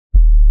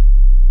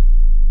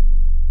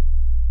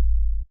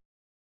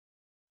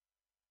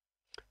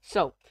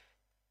So,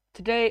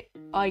 today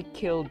I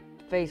killed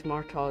FaZe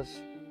Martoz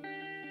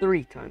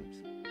 3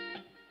 times.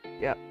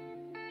 Yep,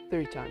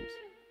 3 times.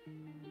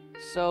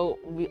 So,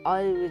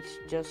 I was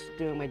just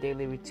doing my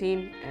daily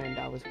routine, and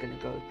I was gonna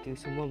go do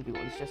some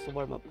 1v1s just to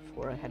warm up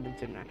before I head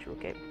into an actual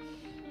game.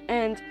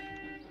 And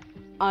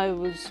I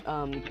was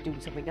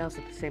doing something else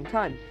at the same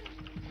time.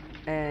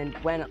 And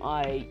when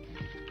I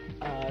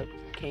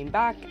came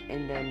back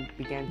and then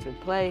began to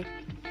play,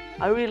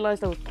 I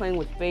realized I was playing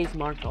with FaZe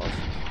Martoz.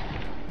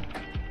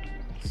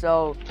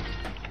 So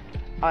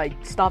I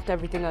stopped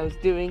everything I was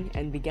doing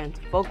and began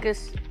to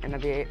focus, and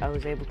I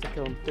was able to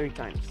kill him 3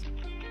 times.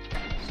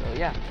 So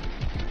yeah.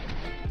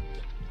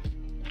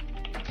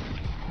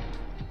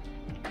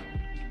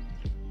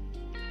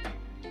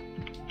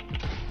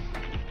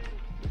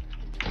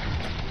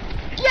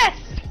 Yes!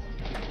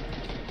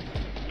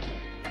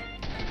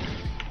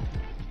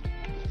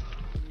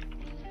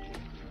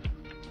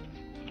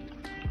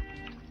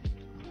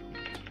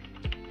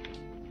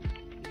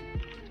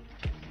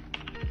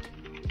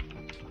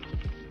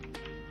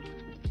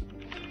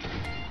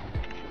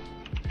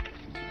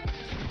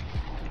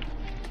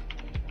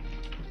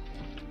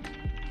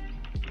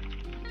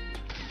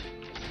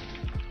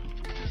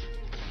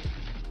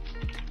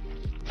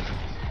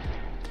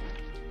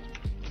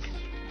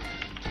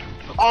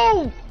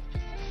 Oh!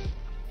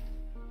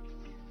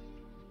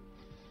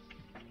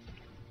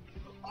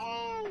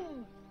 Oh!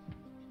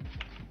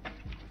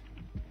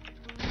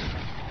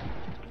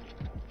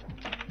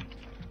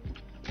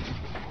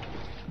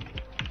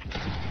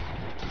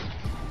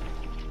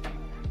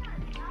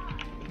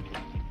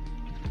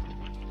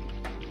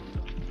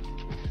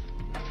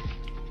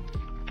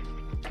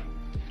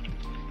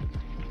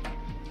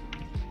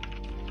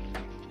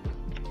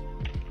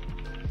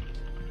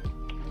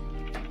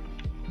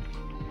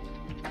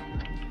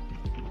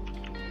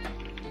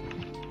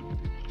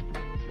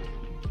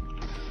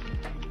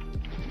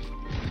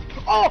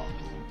 Oh!